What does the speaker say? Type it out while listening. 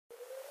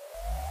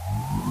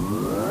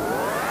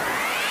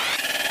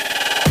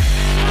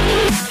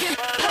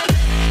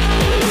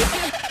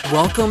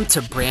Welcome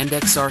to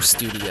BrandXR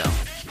Studio.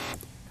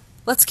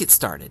 Let's get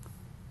started.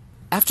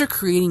 After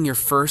creating your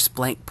first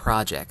blank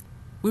project,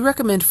 we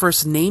recommend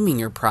first naming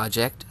your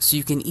project so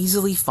you can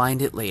easily find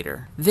it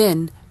later.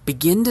 Then,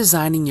 begin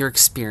designing your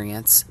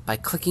experience by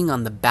clicking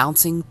on the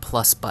bouncing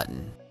plus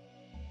button.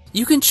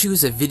 You can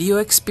choose a video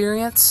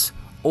experience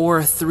or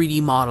a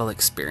 3D model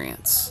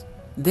experience.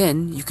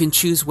 Then, you can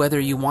choose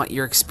whether you want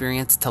your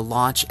experience to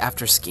launch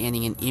after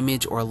scanning an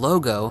image or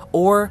logo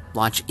or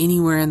launch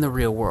anywhere in the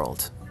real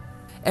world.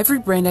 Every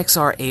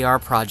BrandXR AR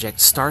project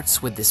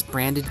starts with this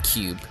branded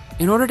cube.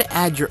 In order to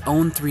add your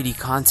own 3D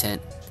content,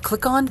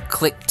 click on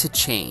Click to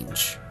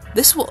Change.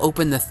 This will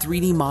open the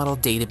 3D model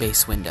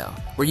database window,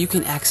 where you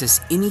can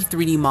access any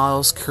 3D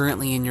models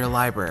currently in your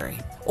library.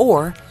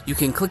 Or you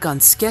can click on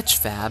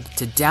Sketchfab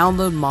to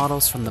download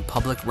models from the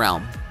public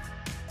realm.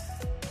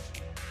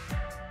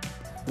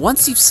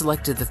 Once you've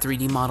selected the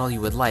 3D model you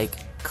would like,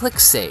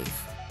 click Save.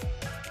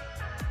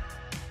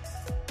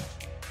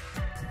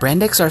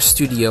 BrandXR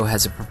Studio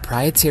has a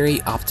proprietary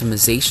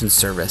optimization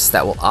service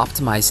that will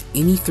optimize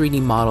any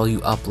 3D model you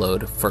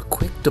upload for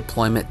quick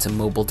deployment to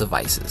mobile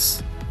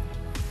devices.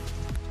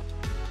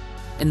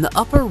 In the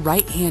upper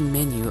right-hand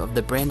menu of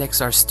the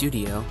BrandXR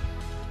Studio,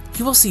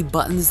 you will see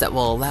buttons that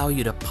will allow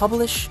you to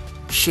publish,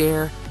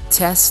 share,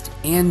 test,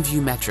 and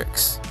view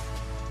metrics.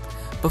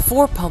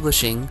 Before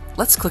publishing,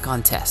 let's click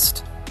on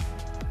Test.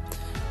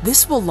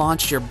 This will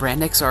launch your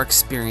BrandXR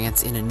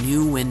experience in a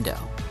new window.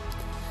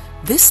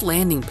 This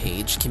landing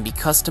page can be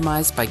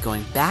customized by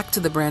going back to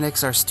the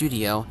BrandXR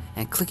Studio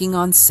and clicking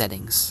on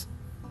Settings.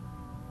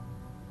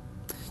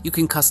 You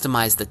can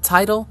customize the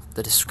title,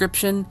 the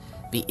description,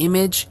 the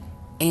image,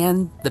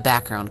 and the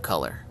background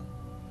color.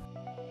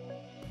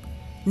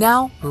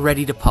 Now we're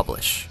ready to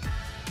publish.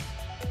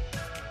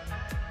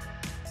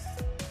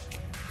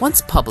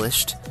 Once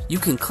published, you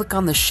can click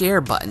on the Share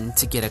button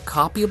to get a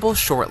copyable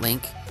short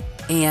link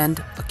and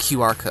a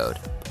QR code.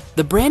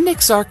 The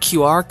BrandXR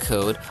QR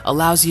code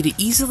allows you to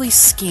easily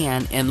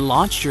scan and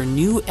launch your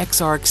new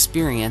XR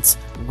experience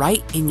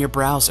right in your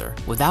browser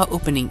without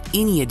opening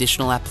any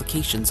additional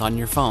applications on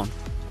your phone.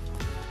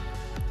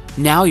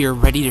 Now you're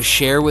ready to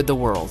share with the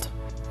world.